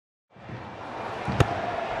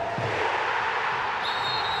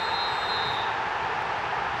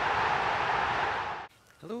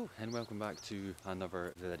and welcome back to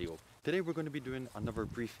another video. Today we're going to be doing another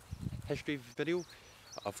brief history video.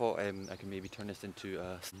 I thought I could maybe turn this into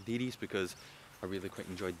a series because I really quite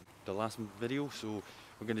enjoyed the last video, so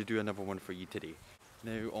we're going to do another one for you today.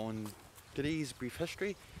 Now on today's brief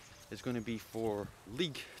history is going to be for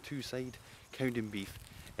League 2 side Cowdenbeath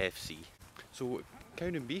FC. So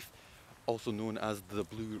Cowdenbeath, also known as the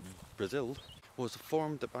Blue Brazil, was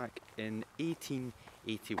formed back in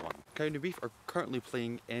 1881. Cowdenbeath are currently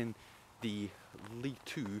playing in the League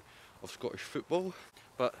 2 of Scottish football,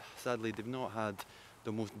 but sadly they've not had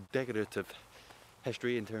the most decorative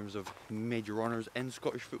history in terms of major honours in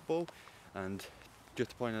Scottish football, and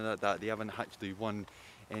just to point out that they haven't actually won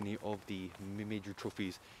any of the major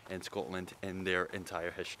trophies in Scotland in their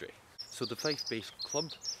entire history. So the Fife-based club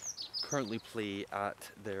currently play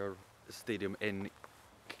at their stadium in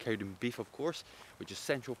Cowdenbeath, of course, which is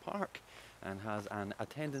Central Park, and has an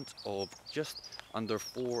attendance of just under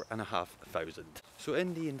 4,500. So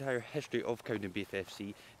in the entire history of Cowdenbeath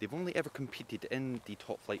FC, they've only ever competed in the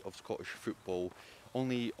top flight of Scottish football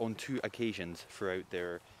only on 2 occasions throughout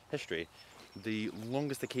their history. The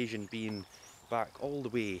longest occasion being back all the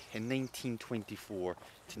way in 1924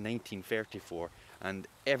 to 1934, and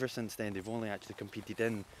ever since then they've only actually competed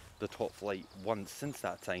in the top flight once since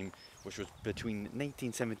that time, which was between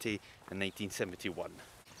 1970 and 1971.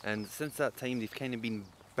 And since that time they've kind of been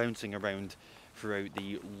bouncing around throughout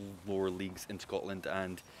the lower leagues in Scotland,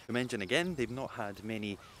 and to mention again, they've not had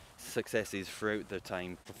many successes throughout their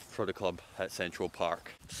time for the club at Central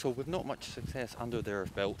Park. So with not much success under their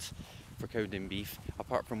belts for Cowdenbeath,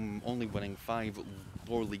 apart from only winning 5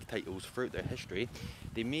 lower league titles throughout their history,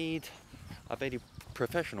 they made a very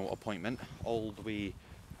professional appointment all the way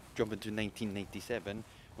jumping to 1997,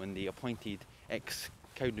 when they appointed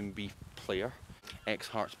ex-Cowdenbeath player,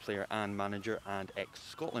 ex-Hearts player and manager, and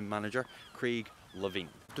ex-Scotland manager Craig Levein.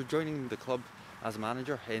 After joining the club as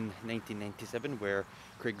manager in 1997, where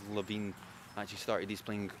Craig Levein actually started his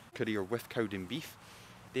playing career with Cowdenbeath,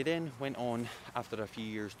 they then went on after a few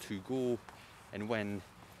years to go and win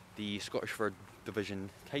the Scottish Third Division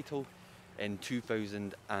title in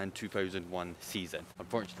 2000 and 2001 season.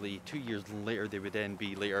 Unfortunately, 2 years later they would then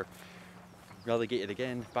be later relegated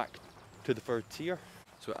again back to the third tier.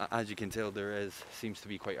 So as you can tell, there seems to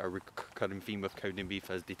be quite a recurring theme with Cowdenbeath,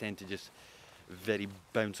 as they tend to just very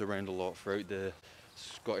bounce around a lot throughout the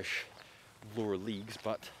Scottish lower leagues.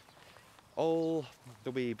 But all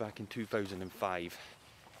the way back in 2005,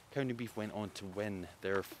 Cowdenbeath went on to win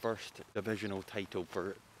their first divisional title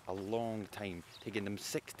for a long time, taking them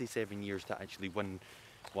 67 years to actually win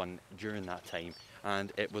one during that time,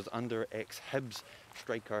 and it was under ex-Hibs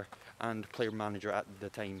striker and player manager at the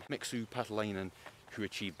time, Miksu Patalainen, who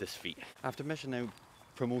achieved this feat. After missing out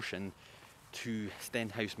promotion to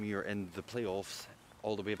Stenhousemuir in the playoffs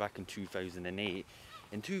all the way back in 2008,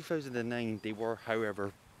 in 2009 they were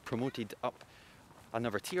however promoted up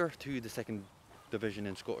another tier to the second division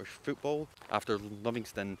in Scottish football, after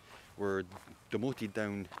Livingston were demoted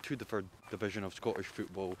down to the third division of Scottish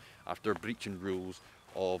football after breaching rules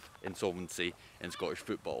of insolvency in Scottish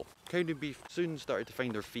football. Cowdenbeath soon started to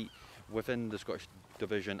find their feet within the Scottish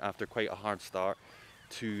division after quite a hard start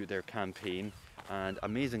to their campaign, and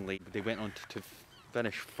amazingly they went on to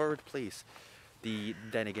finish 3rd place the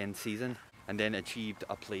then again season, and then achieved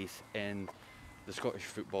a place in the Scottish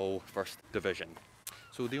football 1st division.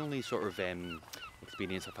 So the only sort of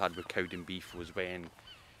experience I've had with Cowdenbeath was when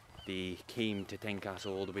they came to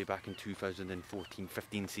Tynecastle all the way back in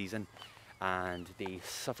 2014-15 season, and they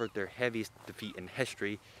suffered their heaviest defeat in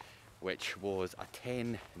history, which was a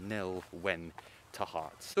 10-0 win to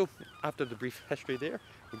Hearts. So after the brief history there,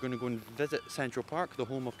 we're going to go and visit Central Park, the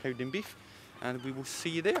home of Cowdenbeath, and we will see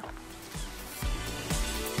you there.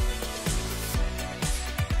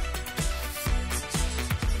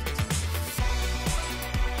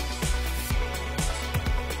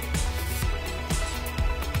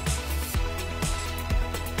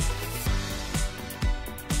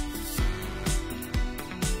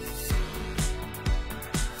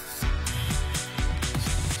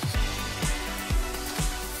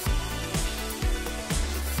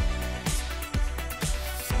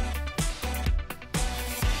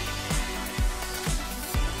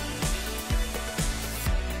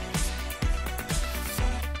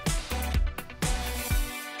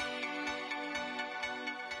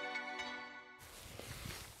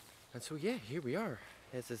 And so yeah, here we are.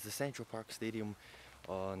 This is the Central Park Stadium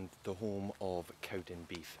on the home of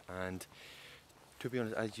Cowdenbeath, and to be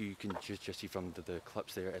honest, as you can just see from the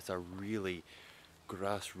clips there, it's a really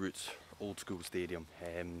grassroots old school stadium.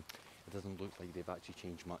 It doesn't look like they've actually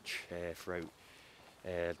changed much throughout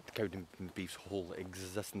Cowdenbeath's whole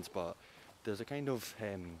existence, but there's a kind of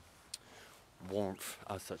warmth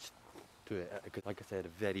as such to it. Like I said, a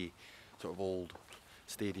very sort of old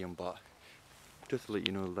stadium, but just to let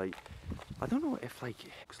you know, like, I don't know if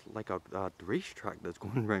it's like a racetrack that's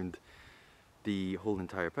going around the whole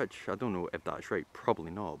entire pitch. I don't know if that's right,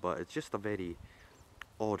 probably not, but it's just a very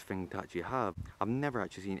odd thing to actually have. I've never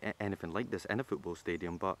actually seen anything like this in a football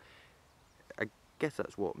stadium, but I guess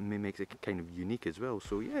that's what makes it kind of unique as well.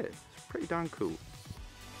 So yeah, it's pretty darn cool.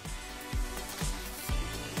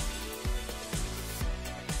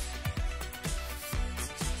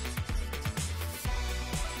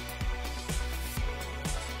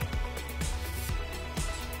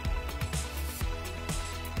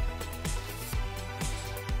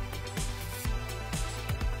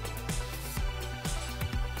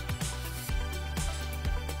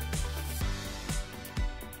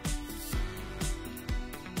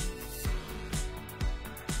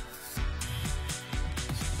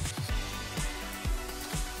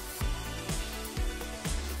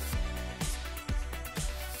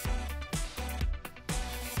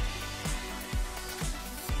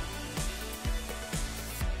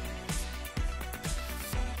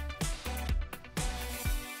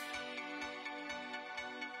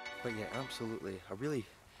 But yeah, absolutely, a really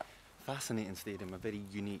fascinating stadium, a very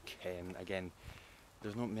unique, again,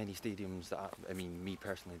 there's not many stadiums that, I mean, me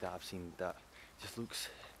personally, that I've seen that just looks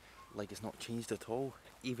like it's not changed at all.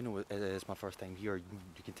 Even though it is my first time here,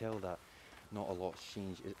 you can tell that not a lot's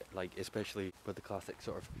changed, like especially with the classic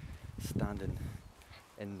sort of standing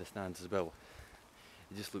in the stands as well.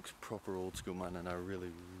 It just looks proper old school, man, and I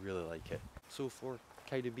really, really like it. So for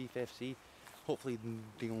Cowdenbeath FC, hopefully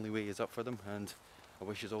the only way is up for them, and I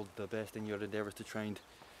wish you all the best in your endeavours to try and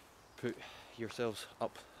put yourselves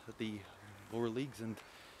up at the lower leagues, and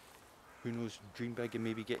who knows, dream big and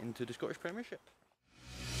maybe get into the Scottish Premiership.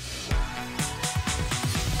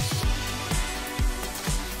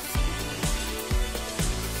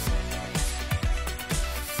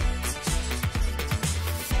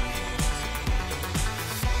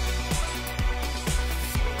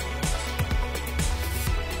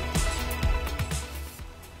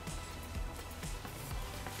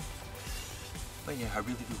 But yeah, I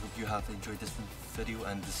really do hope you have enjoyed this video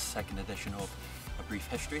and the second edition of A Brief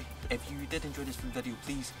History. If you did enjoy this video,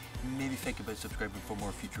 please maybe think about subscribing for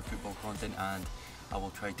more future football content, and I will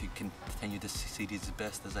try to continue this series as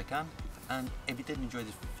best as I can. And if you did enjoy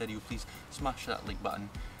this video, please smash that like button,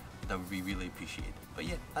 that would be really appreciated. But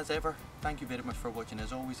yeah, as ever, thank you very much for watching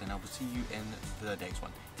as always, and I will see you in the next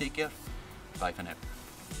one. Take care, bye for now.